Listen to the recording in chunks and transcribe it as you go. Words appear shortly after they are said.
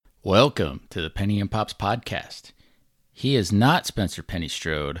Welcome to the Penny and Pops podcast. He is not Spencer Penny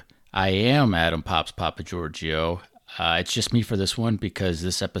Strode. I am Adam Pops Papa Giorgio. It's just me for this one because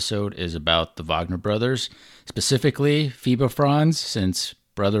this episode is about the Wagner brothers, specifically FIBA Franz, since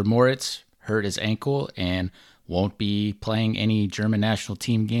brother Moritz hurt his ankle and won't be playing any German national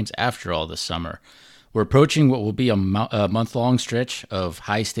team games after all this summer. We're approaching what will be a month-long stretch of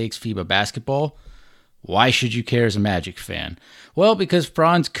high-stakes FIBA basketball. Why should you care as a Magic fan? Well, because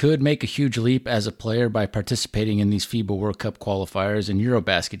Franz could make a huge leap as a player by participating in these FIBA World Cup qualifiers and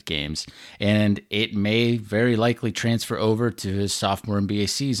Eurobasket games, and it may very likely transfer over to his sophomore NBA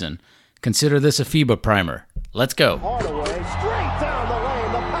season. Consider this a FIBA primer. Let's go. Hardaway, straight down the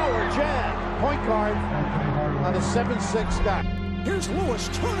lane, the power jam. Point guard on a 7-6 guy. Here's Lewis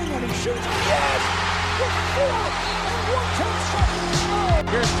turning and he shoots. Yes! With 4 and 1/10 seconds to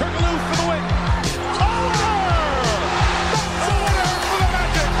go. Here's Turkoglu for the win.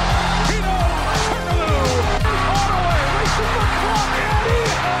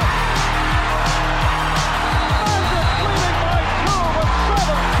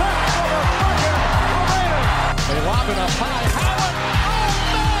 Up high, Howard! Oh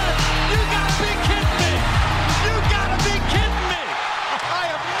man! You gotta be kidding me! You gotta be kidding me! I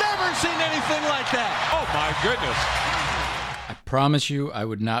have never seen anything like that! Oh my goodness! I promise you I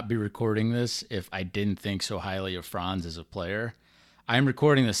would not be recording this if I didn't think so highly of Franz as a player. I'm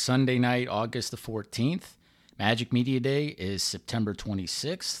recording this Sunday night, August the 14th. Magic Media Day is September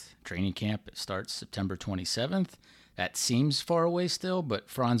 26th. Training camp starts September 27th. That seems far away still, but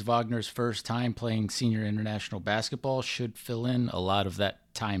Franz Wagner's first time playing senior international basketball should fill in a lot of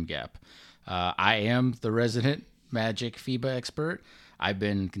that time gap. I am the resident Magic FIBA expert. I've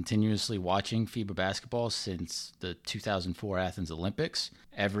been continuously watching FIBA basketball since the 2004 Athens Olympics.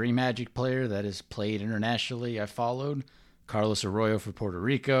 Every Magic player that has played internationally I've followed. Carlos Arroyo for Puerto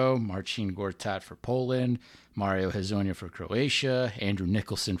Rico, Marcin Gortat for Poland, Mario Hezonja for Croatia, Andrew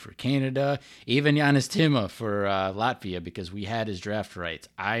Nicholson for Canada, even Giannis Tima for Latvia because we had his draft rights.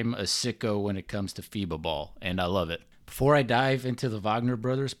 I'm a sicko when it comes to FIBA ball, and I love it. Before I dive into the Wagner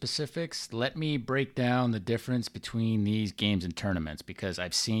brothers specifics, let me break down the difference between these games and tournaments because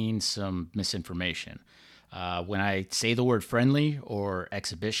I've seen some misinformation. When I say the word friendly or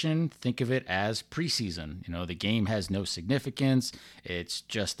exhibition, think of it as preseason. You know, the game has no significance. It's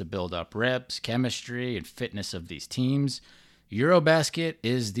just to build up reps, chemistry, and fitness of these teams. Eurobasket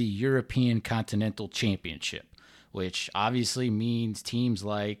is the European Continental Championship, which obviously means teams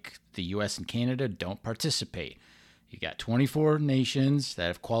like the US and Canada don't participate. You got 24 nations that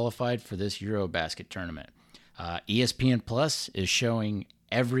have qualified for this Eurobasket tournament. ESPN Plus is showing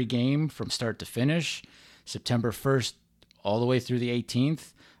every game from start to finish. September 1st all the way through the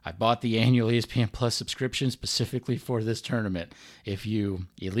 18th. I bought the annual ESPN Plus subscription specifically for this tournament. If you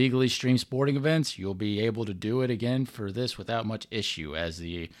illegally stream sporting events, you'll be able to do it again for this without much issue, as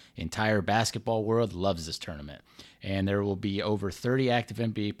the entire basketball world loves this tournament. And there will be over 30 active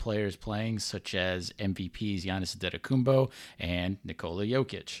NBA players playing, such as MVPs Giannis Antetokounmpo and Nikola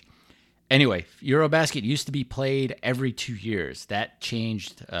Jokic. Anyway, Eurobasket used to be played every 2 years. That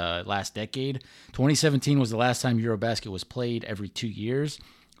changed last decade. 2017 was the last time Eurobasket was played every 2 years.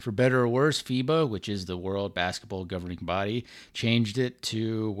 For better or worse, FIBA, which is the World Basketball Governing Body, changed it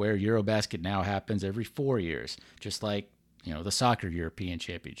to where Eurobasket now happens every 4 years, just like the soccer European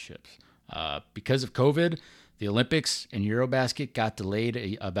Championships. Because of COVID, the Olympics and Eurobasket got delayed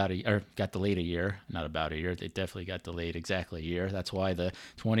a year. Not about a year. They definitely got delayed exactly a year. That's why the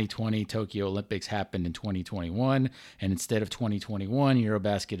 2020 Tokyo Olympics happened in 2021. And instead of 2021,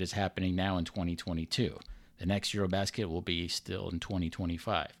 Eurobasket is happening now in 2022. The next Eurobasket will be still in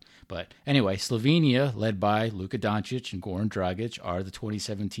 2025. But anyway, Slovenia, led by Luka Doncic and Goran Dragic, are the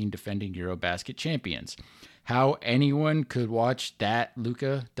 2017 defending Eurobasket champions. How anyone could watch that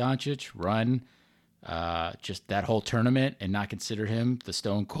Luka Doncic run just that whole tournament and not consider him the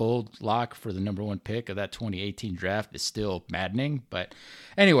stone cold lock for the number one pick of that 2018 draft is still maddening. But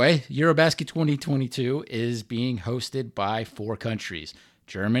anyway, Eurobasket 2022 is being hosted by 4 countries: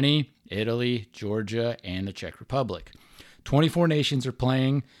 Germany, Italy, Georgia, and the Czech Republic. 24 nations are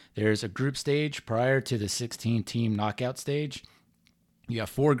playing. There's a group stage prior to the 16-team knockout stage. You have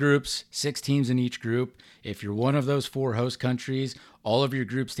 4 groups, 6 teams in each group. If you're one of those 4 host countries, all of your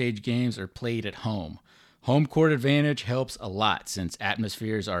group stage games are played at home. Home court advantage helps a lot since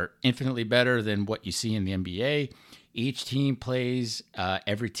atmospheres are infinitely better than what you see in the NBA. Each team plays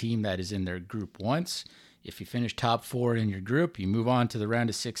every team that is in their group once. If you finish top 4 in your group, you move on to the round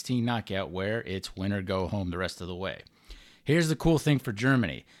of 16 knockout where it's win or go home the rest of the way. Here's the cool thing for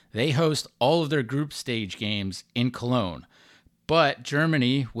Germany. They host all of their group stage games in Cologne. But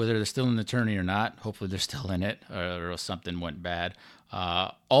Germany, whether they're still in the tourney or not, hopefully they're still in it, or something went bad,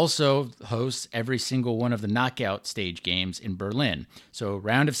 also hosts every single one of the knockout stage games in Berlin. So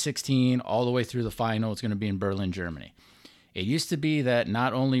round of 16 all the way through the final, it's going to be in Berlin, Germany. It used to be that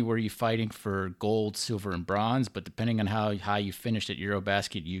not only were you fighting for gold, silver, and bronze, but depending on how high you finished at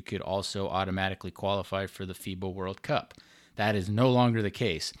Eurobasket, you could also automatically qualify for the FIBA World Cup. That is no longer the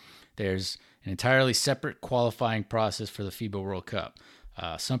case. There's an entirely separate qualifying process for the FIBA World Cup.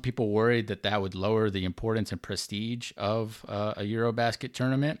 Some people worried that would lower the importance and prestige of a Eurobasket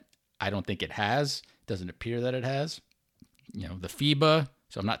tournament. I don't think it has. It doesn't appear that it has. You know, the FIBA,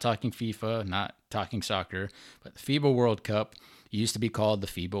 so I'm not talking FIFA, not talking soccer, but the FIBA World Cup used to be called the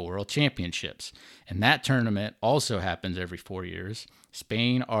FIBA World Championships. And that tournament also happens every 4 years.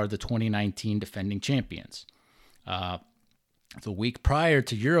 Spain are the 2019 defending champions. The week prior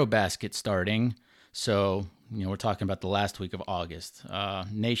to Eurobasket starting, so we're talking about the last week of August,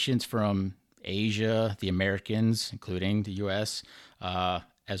 nations from Asia, the Americans, including the U.S.,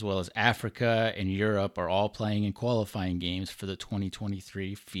 as well as Africa and Europe are all playing in qualifying games for the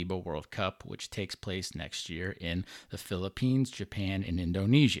 2023 FIBA World Cup, which takes place next year in the Philippines, Japan, and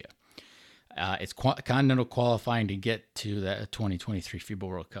Indonesia. It's continental qualifying to get to the 2023 FIBA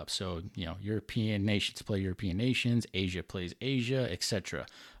World Cup. So, European nations play European nations, Asia plays Asia, etc.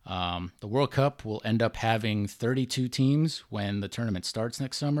 The World Cup will end up having 32 teams when the tournament starts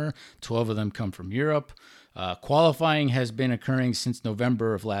next summer. 12 of them come from Europe. Qualifying has been occurring since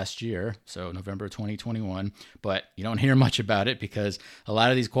November of last year, so November 2021, but you don't hear much about it because a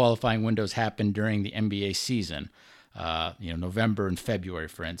lot of these qualifying windows happen during the NBA season. November and February,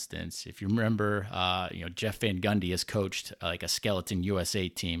 for instance. If you remember, Jeff Van Gundy has coached like a skeleton USA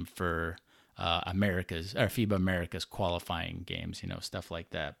team for FIBA America's qualifying games, stuff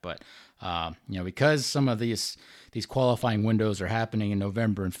like that. But, because some of these qualifying windows are happening in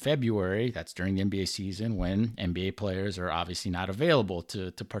November and February, that's during the NBA season when NBA players are obviously not available to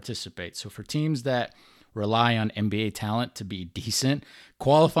participate. So for teams that rely on NBA talent to be decent,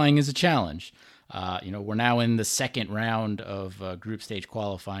 qualifying is a challenge. We're now in the second round of group stage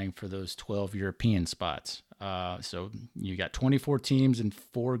qualifying for those 12 European spots. So you got 24 teams in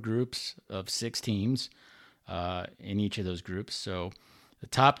 4 groups of 6 teams in each of those groups. So the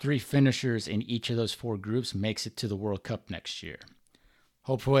top 3 finishers in each of those 4 groups makes it to the World Cup next year.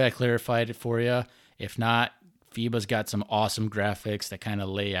 Hopefully I clarified it for you. If not, FIBA's got some awesome graphics that kind of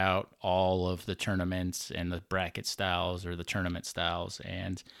lay out all of the tournaments and the bracket styles or the tournament styles.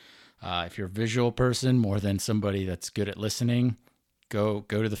 And if you're a visual person more than somebody that's good at listening, go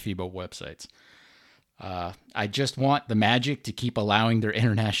to the FIBA websites. I just want the Magic to keep allowing their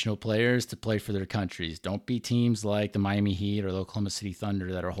international players to play for their countries. Don't be teams like the Miami Heat or the Oklahoma City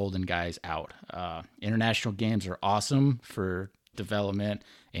Thunder that are holding guys out. International games are awesome for development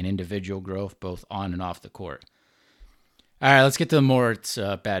and individual growth, both on and off the court. All right, let's get to the more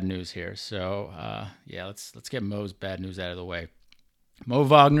bad news here. So, let's get Mo's bad news out of the way. Mo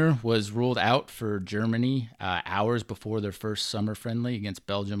Wagner was ruled out for Germany hours before their first summer friendly against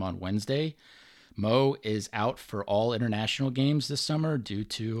Belgium on Wednesday. Mo is out for all international games this summer due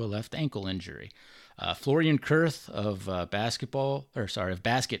to a left ankle injury. Florian Kurth of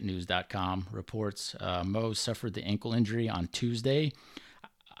BasketNews.com reports Mo suffered the ankle injury on Tuesday.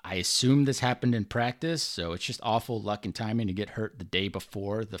 I assume this happened in practice, so it's just awful luck and timing to get hurt the day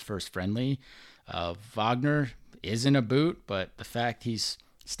before the first friendly. Wagner is in a boot, but the fact he's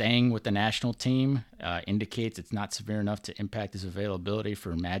staying with the national team indicates it's not severe enough to impact his availability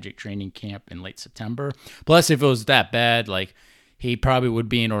for Magic training camp in late September. Plus, if it was that bad, he probably would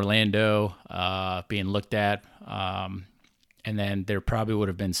be in Orlando being looked at, and then there probably would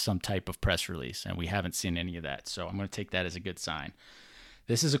have been some type of press release, and we haven't seen any of that. So I'm going to take that as a good sign.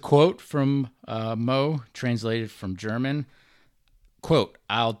 This is a quote from Mo, translated from German. Quote,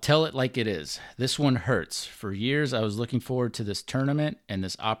 "I'll tell it like it is. This one hurts. For years, I was looking forward to this tournament and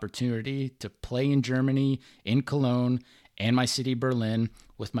this opportunity to play in Germany, in Cologne, and my city, Berlin,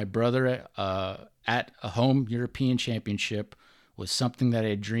 with my brother at a home European championship was something that I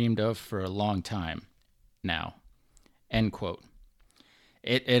had dreamed of for a long time now." End quote.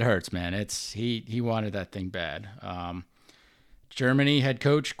 It hurts, man. He wanted that thing bad. Germany head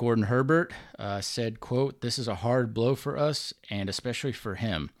coach Gordon Herbert said, quote, "This is a hard blow for us and especially for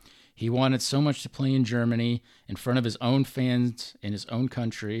him. He wanted so much to play in Germany in front of his own fans in his own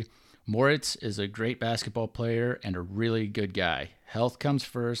country. Moritz is a great basketball player and a really good guy. Health comes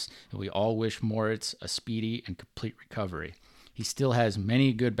first, and we all wish Moritz a speedy and complete recovery. He still has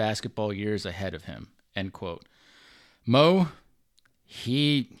many good basketball years ahead of him." End quote. Mo,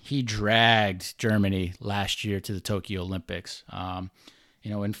 he dragged Germany last year to the Tokyo Olympics.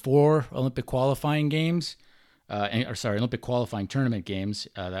 In 4 Olympic qualifying games, Olympic qualifying tournament games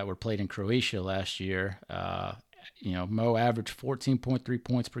that were played in Croatia last year, Mo averaged 14.3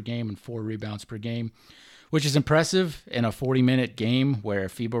 points per game and 4 rebounds per game, which is impressive in a 40-minute game where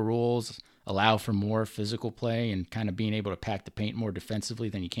FIBA rules allow for more physical play and kind of being able to pack the paint more defensively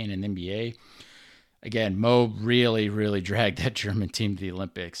than you can in the NBA. Again, Mo really, really dragged that German team to the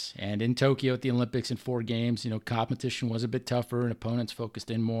Olympics. And in Tokyo at the Olympics in 4 games, competition was a bit tougher and opponents focused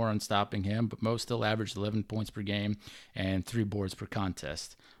in more on stopping him, but Mo still averaged 11 points per game and 3 boards per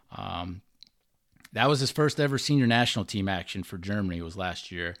contest. That was his first ever senior national team action for Germany was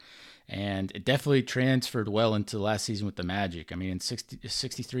last year. And it definitely transferred well into last season with the Magic. I mean, in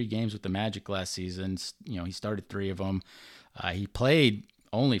 63 games with the Magic last season, he started 3 of them. He played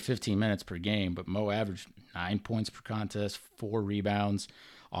only 15 minutes per game, but Mo averaged 9 points per contest, 4 rebounds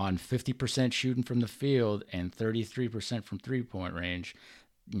on 50% shooting from the field and 33% from three-point range.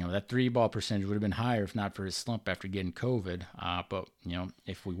 That 3-ball percentage would have been higher if not for his slump after getting COVID. But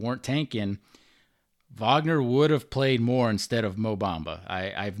if we weren't tanking, Wagner would have played more instead of Mo Bamba.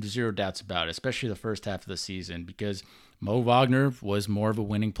 I have 0 doubts about it, especially the first half of the season, because Mo Wagner was more of a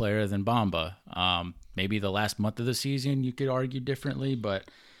winning player than Bamba. Maybe the last month of the season you could argue differently, but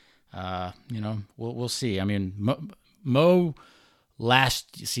we'll see. I mean, Mo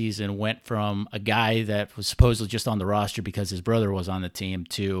last season went from a guy that was supposedly just on the roster because his brother was on the team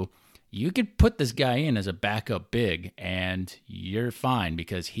to you could put this guy in as a backup big and you're fine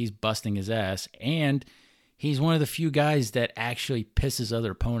because he's busting his ass and he's one of the few guys that actually pisses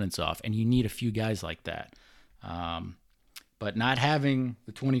other opponents off, and you need a few guys like that. But not having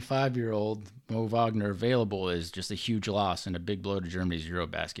the 25-year-old Mo Wagner available is just a huge loss and a big blow to Germany's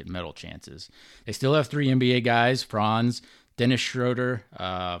Eurobasket medal chances. They still have 3 NBA guys, Franz, Dennis Schroeder,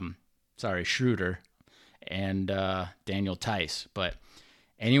 and Daniel Theis. But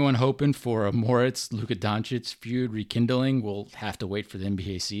anyone hoping for a Moritz-Luka Doncic feud rekindling will have to wait for the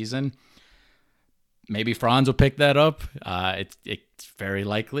NBA season. Maybe Franz will pick that up. It's very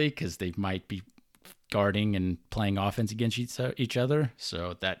likely because they might be guarding and playing offense against each other.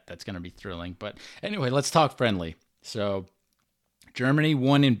 So that's going to be thrilling. But anyway, let's talk friendly. So Germany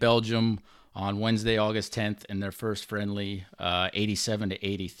won in Belgium on Wednesday, August 10th in their first friendly,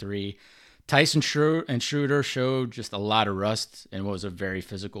 87-83. Tyson and Schroeder showed just a lot of rust and was a very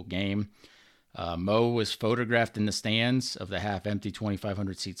physical game. Mo was photographed in the stands of the half-empty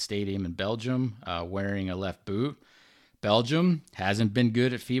 2,500-seat stadium in Belgium wearing a left boot. Belgium hasn't been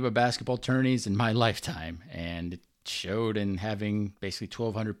good at FIBA basketball tourneys in my lifetime, and it showed in having basically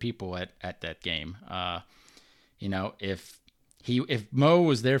 1,200 people at that game. If Mo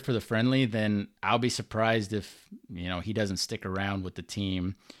was there for the friendly, then I'll be surprised if he doesn't stick around with the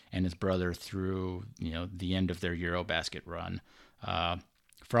team and his brother through the end of their Eurobasket run.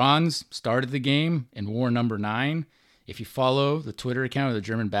 Franz started the game and wore number 9. If you follow the Twitter account of the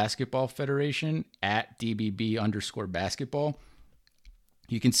German Basketball Federation at DBB_basketball,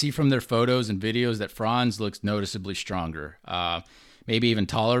 you can see from their photos and videos that Franz looks noticeably stronger, maybe even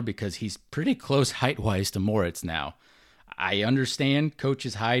taller because he's pretty close height-wise to Moritz now. I understand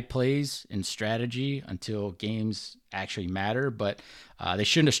coaches hide plays and strategy until games actually matter, but they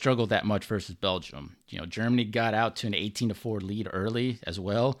shouldn't have struggled that much versus Belgium. Germany got out to an 18-4 lead early as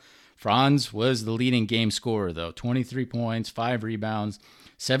well. Franz was the leading game scorer, though. 23 points, 5 rebounds,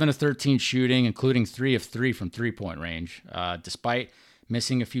 7 of 13 shooting, including 3 of 3 from three-point range. Despite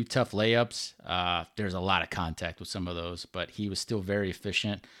missing a few tough layups, there's a lot of contact with some of those, but he was still very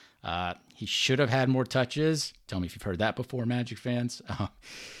efficient. He should have had more touches. Tell me if you've heard that before, Magic fans.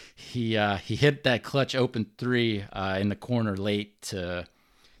 He hit that clutch open 3 in the corner late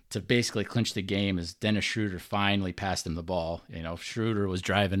to basically clinch the game as Dennis Schroeder finally passed him the ball. Schroeder was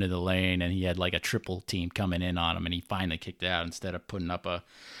driving to the lane and he had like a triple team coming in on him, and he finally kicked out instead of putting up a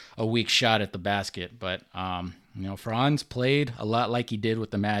weak shot at the basket. But Franz played a lot like he did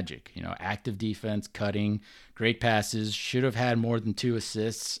with the Magic. Active defense, cutting, great passes. Should have had more than 2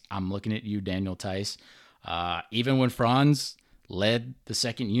 assists. I'm looking at you, Daniel Theis. Even when Franz led the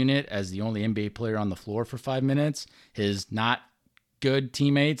second unit as the only NBA player on the floor for 5 minutes, his not good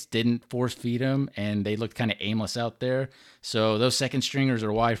teammates didn't force feed him, and they looked kind of aimless out there. So those second stringers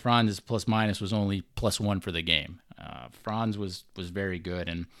are why Franz's plus-minus was only +1 for the game. Franz was very good,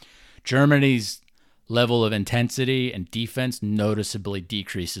 and Germany's level of intensity and defense noticeably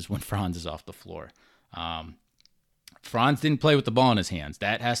decreases when Franz is off the floor. Franz didn't play with the ball in his hands.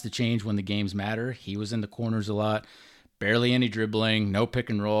 That has to change when the games matter. He was in the corners a lot. Barely any dribbling, no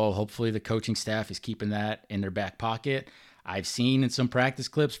pick and roll. Hopefully the coaching staff is keeping that in their back pocket. I've seen in some practice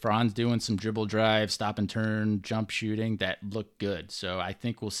clips Franz doing some dribble drive, stop and turn, jump shooting that look good. So I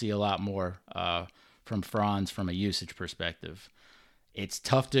think we'll see a lot more from Franz from a usage perspective. It's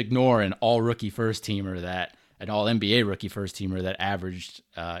tough to ignore an all-rookie first-teamer an all-NBA rookie first-teamer that averaged,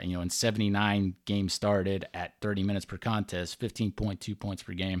 in 79 games started at 30 minutes per contest, 15.2 points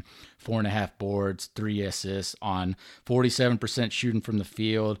per game, 4.5 boards, 3 assists on 47% shooting from the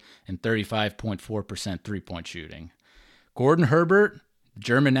field and 35.4% three-point shooting. Gordon Herbert,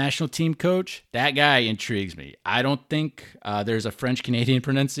 German national team coach, that guy intrigues me. I don't think there's a French-Canadian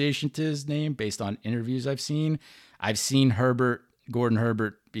pronunciation to his name based on interviews I've seen. I've seen Gordon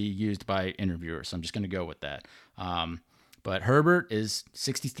Herbert be used by interviewers, so I'm just going to go with that. But Herbert is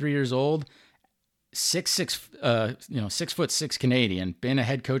 63 years old, 6'6" Canadian, been a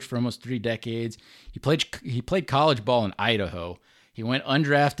head coach for almost 3 decades. He played college ball in Idaho. He went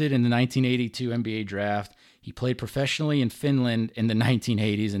undrafted in the 1982 NBA draft. He played professionally in Finland in the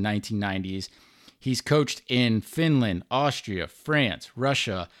 1980s and 1990s. He's coached in Finland, Austria, France,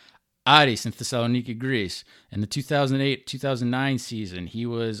 Russia, Aris in Thessaloniki, Greece. In the 2008-2009 season, he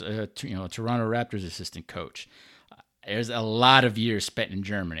was a Toronto Raptors assistant coach. There's a lot of years spent in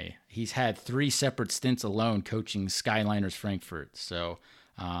Germany. He's had 3 separate stints alone coaching Skyliners Frankfurt. So,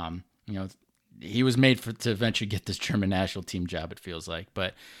 he was made to eventually get this German national team job, it feels like.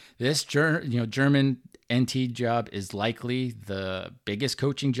 But this German NT job is likely the biggest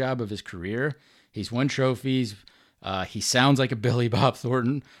coaching job of his career. He's won trophies. He sounds like a Billy Bob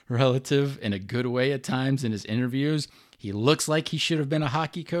Thornton relative in a good way at times in his interviews. He looks like he should have been a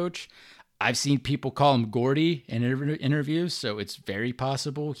hockey coach. I've seen people call him Gordie in interviews, so it's very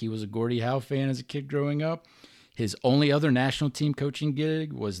possible he was a Gordie Howe fan as a kid growing up. His only other national team coaching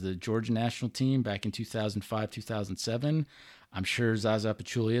gig was the Georgia national team back in 2005-2007. I'm sure Zaza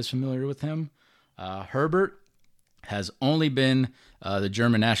Pachulia is familiar with him. Herbert has only been the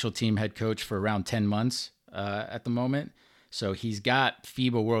German national team head coach for around 10 months at the moment. So he's got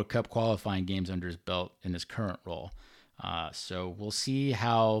FIBA World Cup qualifying games under his belt in his current role. So we'll see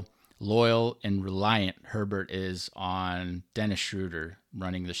how loyal and reliant Herbert is on Dennis Schroeder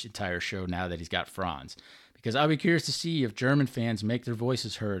running the entire show now that he's got Franz. Because I'll be curious to see if German fans make their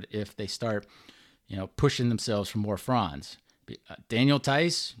voices heard if they start, pushing themselves for more Franz. Daniel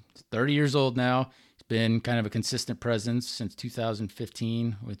Theis, 30 years old now. He's been kind of a consistent presence since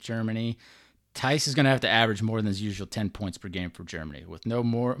 2015 with Germany. Theis is going to have to average more than his usual 10 points per game for Germany. With no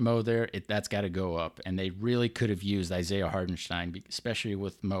more Mo there, that's got to go up. And they really could have used Isaiah Hartenstein, especially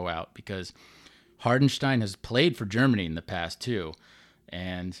with Mo out, because Hartenstein has played for Germany in the past too.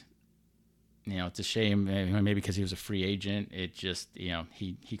 And, it's a shame, maybe because he was a free agent. It just,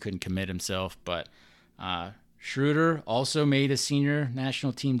 he couldn't commit himself. But Schroeder also made a senior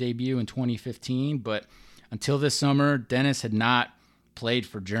national team debut in 2015. But until this summer, Dennis had not played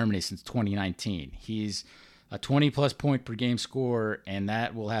for Germany since 2019. He's a 20-plus point per game scorer, and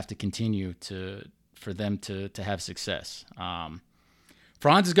that will have to continue for them to have success.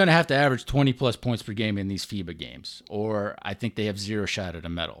 Franz is going to have to average 20-plus points per game in these FIBA games, or I think they have zero shot at a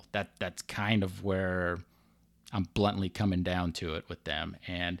medal. That's kind of where I'm bluntly coming down to it with them,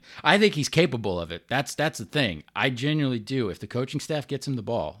 and I think he's capable of it. That's the thing. I genuinely do. If the coaching staff gets him the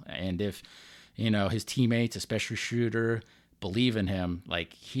ball, and if his teammates, especially Schroeder, believe in him,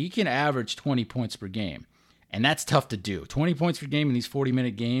 like, he can average 20 points per game, and that's tough to do. 20 points per game in these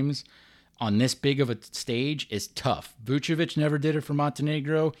 40-minute games on this big of a stage is tough. Vucevic never did it for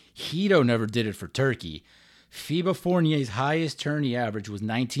Montenegro. Hedo never did it for Turkey. FIBA Fournier's highest tourney average was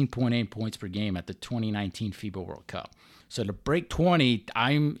 19.8 points per game at the 2019 FIBA World Cup. So to break 20,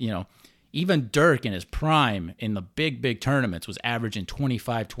 even Dirk in his prime in the big tournaments was averaging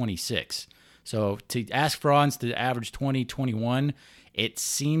 25, 26. So to ask Franz to average 20, 21, it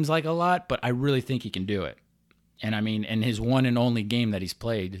seems like a lot, but I really think he can do it. And I mean, in his one and only game that he's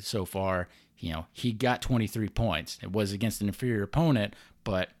played so far, he got 23 points. It was against an inferior opponent,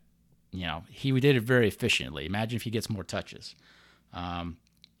 but, he did it very efficiently. Imagine if he gets more touches.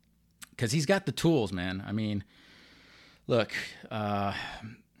 Because he's got the tools, man. I mean, look,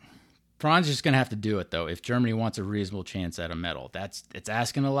 Franz is just going to have to do it, though, if Germany wants a reasonable chance at a medal. It's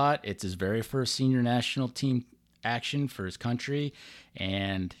asking a lot. It's his very first senior national team action for his country,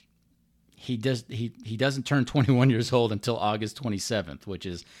 and he doesn't turn 21 years old until August 27th, which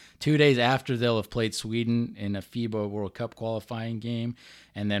is 2 days after they'll have played Sweden in a FIBA World Cup qualifying game,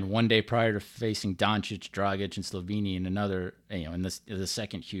 and then 1 day prior to facing Doncic, Dragic, and Slovenia in another, in the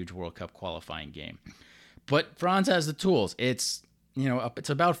second huge World Cup qualifying game. But Franz has the tools. It's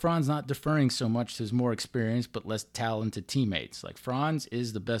about Franz not deferring so much to his more experienced but less talented teammates. Like, Franz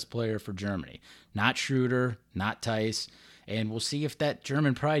is the best player for Germany, not Schroeder, not Theis. And we'll see if that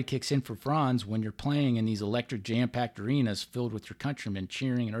German pride kicks in for Franz when you're playing in these electric jam-packed arenas filled with your countrymen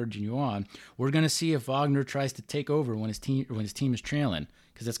cheering and urging you on. We're going to see if Wagner tries to take over when his team is trailing,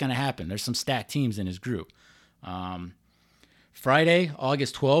 because that's going to happen. There's some stacked teams in his group. Friday,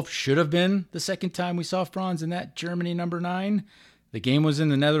 August 12th, should have been the second time we saw Franz in that Germany number 9. The game was in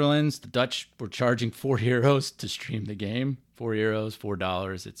the Netherlands. The Dutch were charging €4 to stream the game. €4,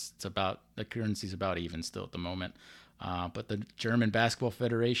 $4. It's about, the currency's about even still at the moment. But the German Basketball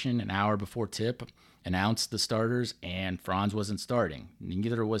Federation, an hour before tip, announced the starters, and Franz wasn't starting.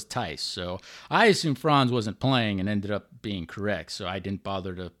 Neither was Theis. So I assumed Franz wasn't playing and ended up being correct. So I didn't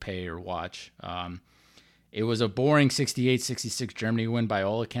bother to pay or watch. It was a boring 68-66 Germany win by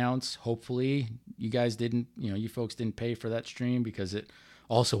all accounts. Hopefully you guys didn't, you folks didn't pay for that stream, because it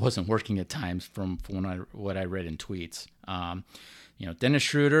also wasn't working at times from what I read in tweets. Dennis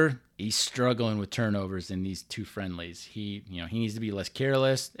Schroeder, he's struggling with turnovers in these 2 friendlies. He needs to be less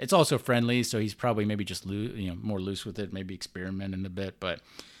careless. It's also friendly, so he's probably maybe just more loose with it, maybe experimenting a bit, but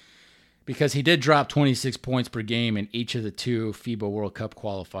because he did drop 26 points per game in each of the 2 FIBA World Cup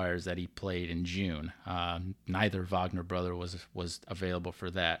qualifiers that he played in June. Neither Wagner brother was available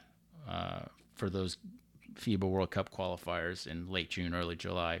for that, for those FIBA World Cup qualifiers in late June, early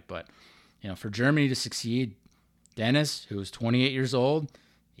July. But, for Germany to succeed, Dennis, who's 28 years old,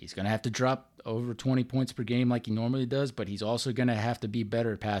 he's going to have to drop over 20 points per game like he normally does, but he's also going to have to be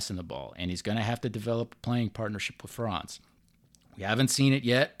better at passing the ball, and he's going to have to develop a playing partnership with Franz. We haven't seen it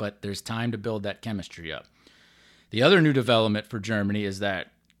yet, but there's time to build that chemistry up. The other new development for Germany is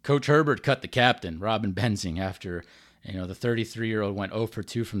that Coach Herbert cut the captain, Robin Benzing, after the 33-year-old went 0 for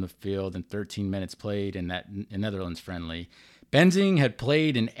 2 from the field in 13 minutes played in that Netherlands friendly. Benzing had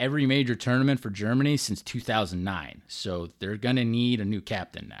played in every major tournament for Germany since 2009, so they're going to need a new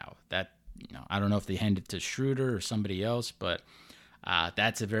captain now. That I don't know if they hand it to Schroeder or somebody else, but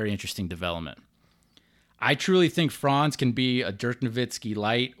that's a very interesting development. I truly think Franz can be a Dirk Nowitzki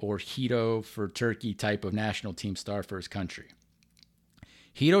light or Hedo for Turkey type of national team star for his country.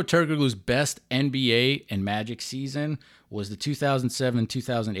 Hedo Turkoglu's best NBA and Magic season was the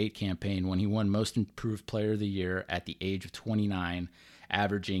 2007-2008 campaign, when he won Most Improved Player of the Year at the age of 29,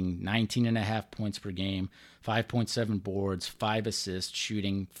 averaging 19.5 points per game, 5.7 boards, 5 assists,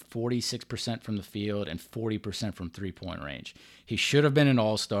 shooting 46% from the field and 40% from three-point range. He should have been an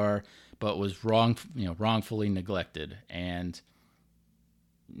all-star, but was wrongfully neglected. And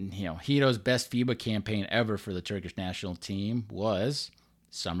Hedo's best FIBA campaign ever for the Turkish national team was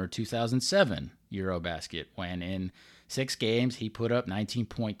summer 2007 Eurobasket, when in 6 games he put up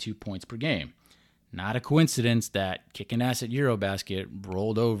 19.2 points per game. Not a coincidence that kicking ass at Eurobasket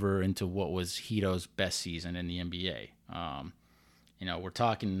rolled over into what was Hedo's best season in the NBA. We're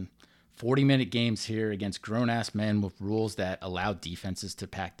talking 40-minute games here against grown-ass men with rules that allow defenses to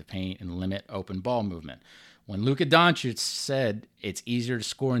pack the paint and limit open ball movement. When Luka Doncic said it's easier to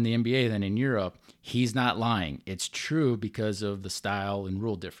score in the NBA than in Europe, he's not lying. It's true because of the style and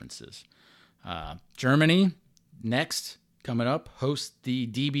rule differences. Germany, next, coming up, hosts the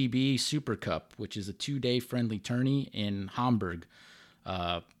DBB Super Cup, which is a 2-day friendly tourney in Hamburg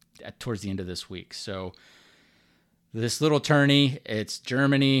towards the end of this week. So this little tourney, it's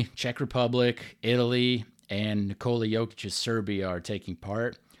Germany, Czech Republic, Italy, and Nikola Jokic's Serbia are taking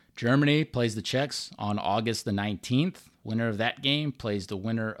part. Germany plays the Czechs on August the 19th. Winner of that game plays the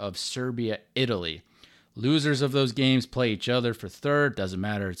winner of Serbia-Italy. Losers of those games play each other for third. Doesn't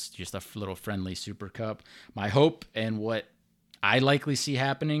matter. It's just a little friendly Super Cup. My hope and what I likely see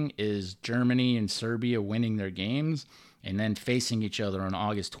happening is Germany and Serbia winning their games and then facing each other on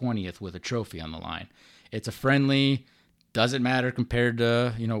August 20th with a trophy on the line. It's a friendly, doesn't matter compared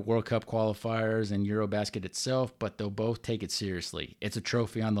to, World Cup qualifiers and Eurobasket itself, but they'll both take it seriously. It's a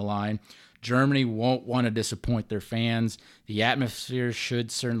trophy on the line. Germany won't want to disappoint their fans. The atmosphere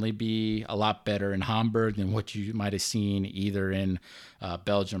should certainly be a lot better in Hamburg than what you might have seen either in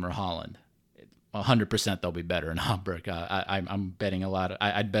Belgium or Holland. 100% they'll be better in Hamburg. I'm betting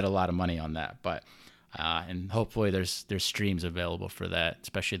I'd bet a lot of money on that, but and hopefully there's streams available for that,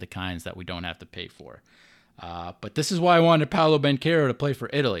 especially the kinds that we don't have to pay for. But this is why I wanted Paolo Banchero to play for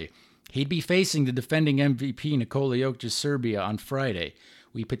Italy. He'd be facing the defending MVP Nikola Jokic's Serbia on Friday.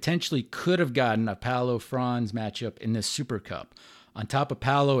 We potentially could have gotten a Paolo-Franz matchup in this Super Cup. On top of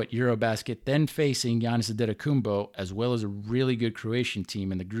Paolo at Eurobasket, then facing Giannis Antetokounmpo, as well as a really good Croatian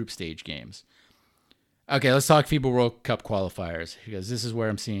team in the group stage games. Okay, let's talk FIBA World Cup qualifiers, because this is where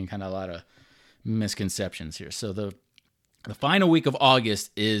I'm seeing kind of a lot of misconceptions here. So the final week of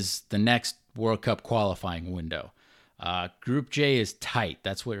August is the next World Cup qualifying window. Group J is tight.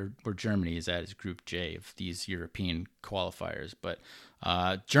 That's where Germany is at, is Group J of these European qualifiers. But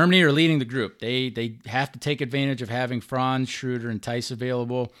Germany are leading the group. They have to take advantage of having Franz, Schroeder, and Theis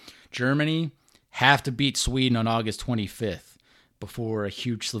available. Germany have to beat Sweden on August 25th before a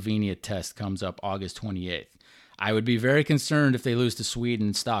huge Slovenia test comes up August 28th. I would be very concerned if they lose to Sweden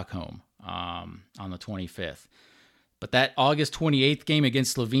in Stockholm on the 25th. But that August 28th game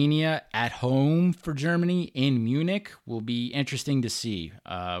against Slovenia at home for Germany in Munich will be interesting to see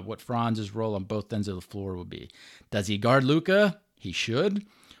what Franz's role on both ends of the floor will be. Does he guard Luka? He should.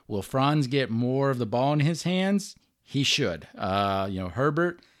 Will Franz get more of the ball in his hands? He should.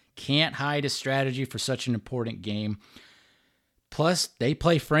 Herbert can't hide his strategy for such an important game. Plus, they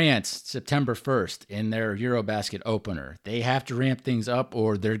play France September 1st in their Eurobasket opener. They have to ramp things up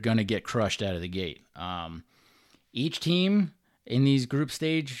or they're going to get crushed out of the gate. Each team in these group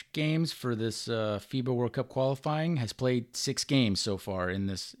stage games for this FIBA World Cup qualifying has played 6 games so far in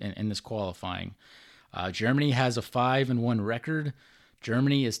this qualifying. Germany has a 5-1 record.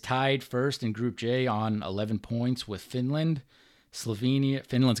 Germany is tied first in Group J on 11 points with Finland.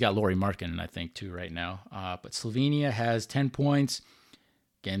 Finland's got Lauri Markkanen, I think, too, right now. But Slovenia has 10 points.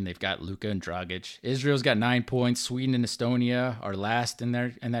 Again, they've got Luka and Dragic. Israel's got 9 points. Sweden and Estonia are last in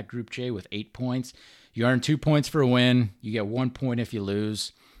that Group J with 8 points. You earn 2 points for a win. You get 1 point if you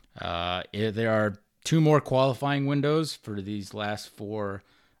lose. There are 2 more qualifying windows for these last 4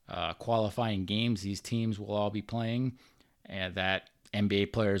 qualifying games these teams will all be playing, and that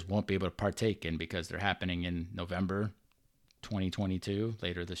NBA players won't be able to partake in because they're happening in November 2022,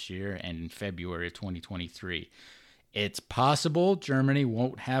 later this year, and in February 2023. It's possible Germany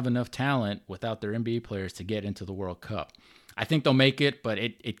won't have enough talent without their NBA players to get into the World Cup. I think they'll make it, but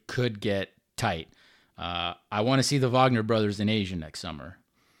it could get tight. I want to see the Wagner brothers in Asia next summer.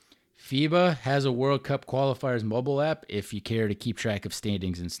 FIBA has a World Cup qualifiers mobile app if you care to keep track of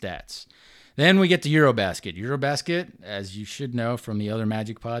standings and stats. Then we get to Eurobasket. Eurobasket, as you should know from the other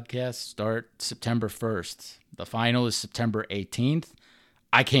Magic podcasts, start September 1st. The final is September 18th.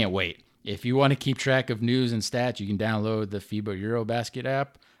 I can't wait. If you want to keep track of news and stats, you can download the FIBA Eurobasket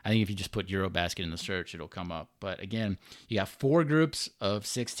app. I think if you just put Eurobasket in the search, it'll come up. But again, you got 4 groups of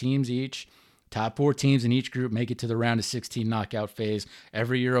 6 teams each. Top 4 teams in each group make it to the round of 16 knockout phase.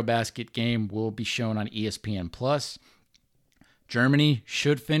 Every Eurobasket game will be shown on ESPN+. Germany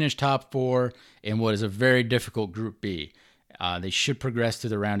should finish top 4 in what is a very difficult Group B. They should progress to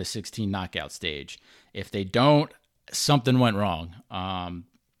the round of 16 knockout stage. If they don't, something went wrong.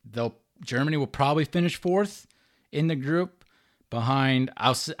 Germany will probably finish 4th in the group behind.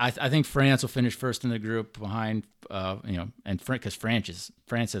 I think France will finish 1st in the group behind. And because France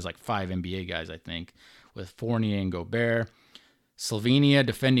has like 5 NBA guys, I think, with Fournier and Gobert. Slovenia,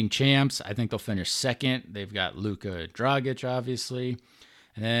 defending champs, I think they'll finish 2nd. They've got Luka and Dragic, obviously.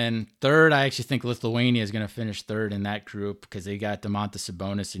 And then 3rd, I actually think Lithuania is going to finish 3rd in that group because they got Domantas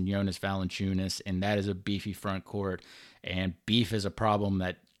Sabonis and Jonas Valanciunas, and that is a beefy front court. And beef is a problem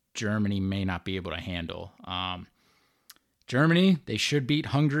that Germany may not be able to handle. Germany, they should beat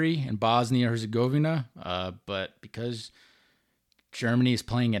Hungary and Bosnia-Herzegovina, but because Germany is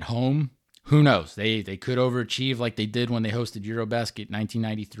playing at home, who knows? They could overachieve like they did when they hosted Eurobasket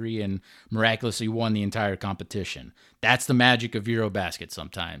 1993 and miraculously won the entire competition. That's the magic of Eurobasket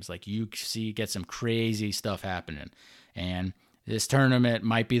sometimes. Like you get some crazy stuff happening. And this tournament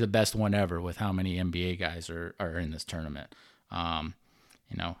might be the best one ever with how many NBA guys are in this tournament. How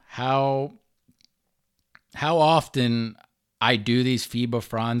often I do these FIBA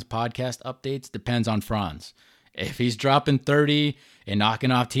Franz podcast updates depends on Franz. If he's dropping 30 and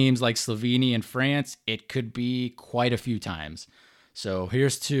knocking off teams like Slovenia and France, it could be quite a few times. So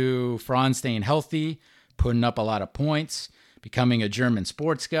here's to Franz staying healthy, putting up a lot of points, becoming a German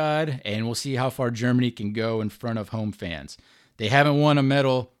sports god, and we'll see how far Germany can go in front of home fans. They haven't won a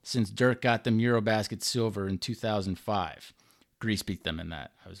medal since Dirk got them Eurobasket silver in 2005. Greece beat them in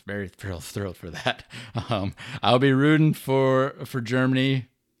that. I was very thrilled for that. I'll be rooting for Germany,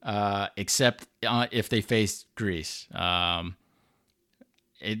 except if they face Greece. That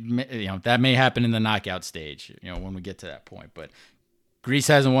may happen in the knockout stage, when we get to that point. But Greece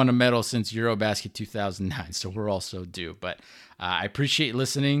hasn't won a medal since Eurobasket 2009, so we're also due. But I appreciate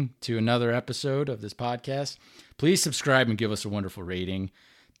listening to another episode of this podcast. Please subscribe and give us a wonderful rating.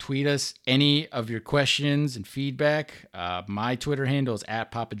 Tweet us any of your questions and feedback. My Twitter handle is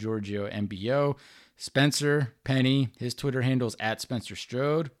 @PapaGiorgioMBO. Spencer Penny, his Twitter handle is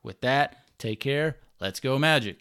 @SpencerStrode. With that, take care. Let's go Magic.